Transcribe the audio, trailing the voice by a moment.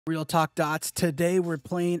Real Talk Dots. Today we're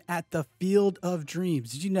playing at the Field of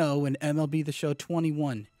Dreams. Did you know in MLB The Show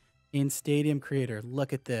 21 in Stadium Creator,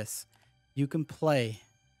 look at this. You can play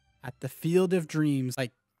at the Field of Dreams.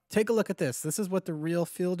 Like, take a look at this. This is what the real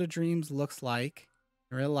Field of Dreams looks like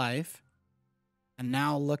in real life. And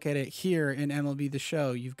now look at it here in MLB The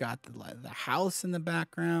Show. You've got the house in the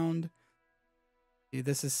background. Dude,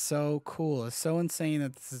 this is so cool. It's so insane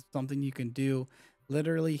that this is something you can do.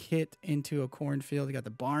 Literally hit into a cornfield. You got the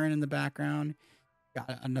barn in the background.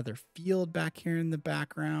 Got another field back here in the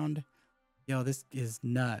background. Yo, this is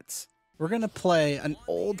nuts. We're gonna play an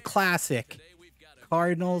old classic,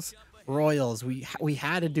 Cardinals Royals. We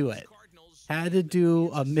had to do it. Had to do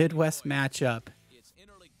a Midwest matchup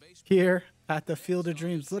here at the Field of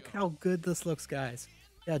Dreams. Look how good this looks, guys.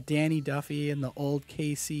 Yeah, Danny Duffy and the old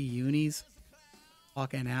KC unis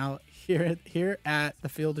walking out here at the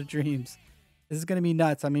Field of Dreams. This is going to be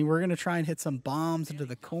nuts. I mean, we're going to try and hit some bombs into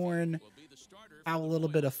the corn, have a little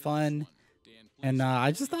bit of fun. And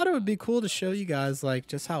I just thought it would be cool to show you guys like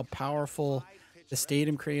just how powerful the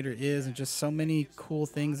Stadium Creator is and just so many cool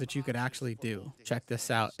things that you could actually do. Check this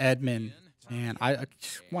out. Edmund. Man, I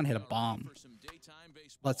just want to hit a bomb.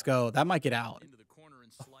 Let's go. That might get out.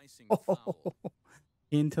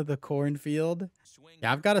 Into the cornfield.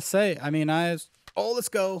 Yeah, I've got to say, I mean, oh, let's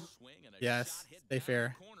go. Yes, stay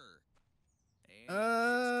fair.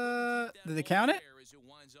 Did they count it?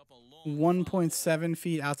 1.7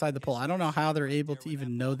 feet outside the pole. I don't know how they're able to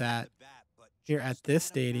even know that here at this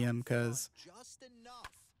stadium because,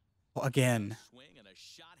 well, again,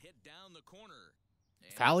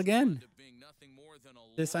 foul again.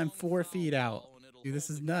 This time 4 feet out. Dude, this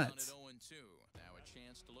is nuts.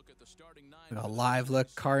 A live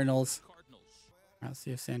look, Cardinals. I'll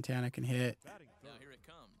see if Santana can hit.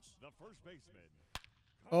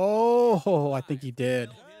 Oh, I think he did.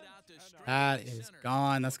 That is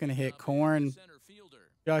gone. That's going to hit corn.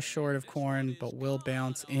 Just short of corn, but will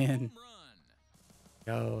bounce in.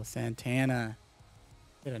 Yo, Santana.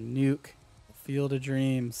 Get a nuke. Field of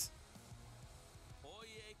Dreams.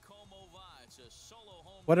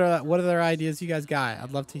 What other ideas you guys got?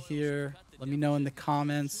 I'd love to hear. Let me know in the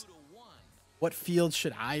comments. What field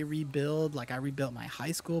should I rebuild? Like I rebuilt my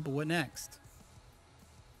high school, but what next?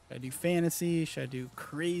 Should I do fantasy? Should I do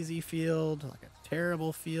crazy field? Like a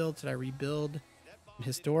terrible field? Should I rebuild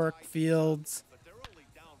historic fields?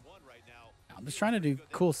 I'm just trying to do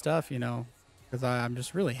cool stuff, you know, because I'm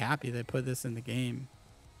just really happy they put this in the game.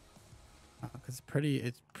 Because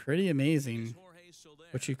it's pretty amazing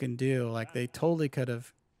what you can do. Like they totally could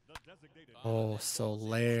have. Oh,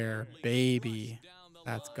 Soler, baby,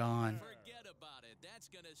 that's gone.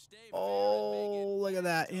 Oh, look at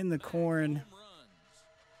that in the corn.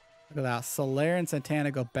 Look at that. Soler and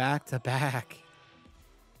Santana go back to back.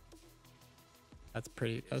 That's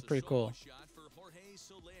pretty cool.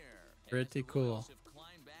 Pretty cool.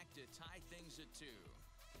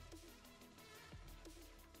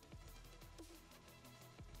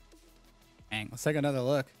 Dang, let's take another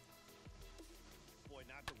look.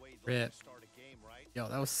 Rip. Yo,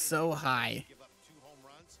 that was so high.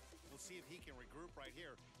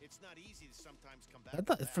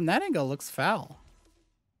 From that angle, it looks foul.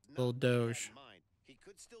 Little Doge.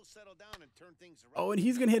 Oh, and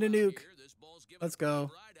he's going to hit a nuke. Let's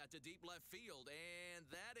go.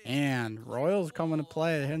 And Royals coming to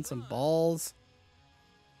play. They're hitting some balls.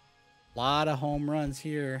 A lot of home runs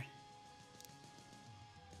here.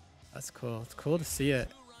 That's cool. It's cool to see it.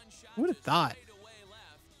 Who would have thought?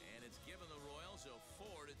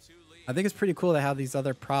 I think it's pretty cool to have these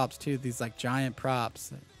other props too. These like giant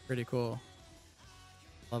props. Pretty cool.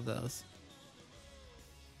 Love those.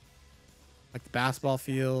 Like the basketball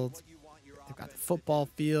fields. They've got the football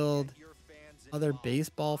field. Other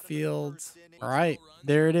baseball fields. All right.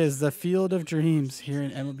 There it is. The Field of Dreams here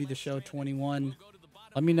in MLB The Show 21.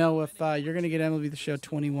 Let me know if you're going to get MLB The Show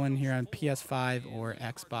 21 here on PS5 or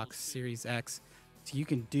Xbox Series X. So you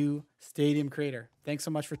can do Stadium Creator. Thanks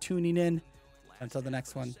so much for tuning in. Until the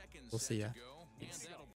next one, we'll see ya. Peace.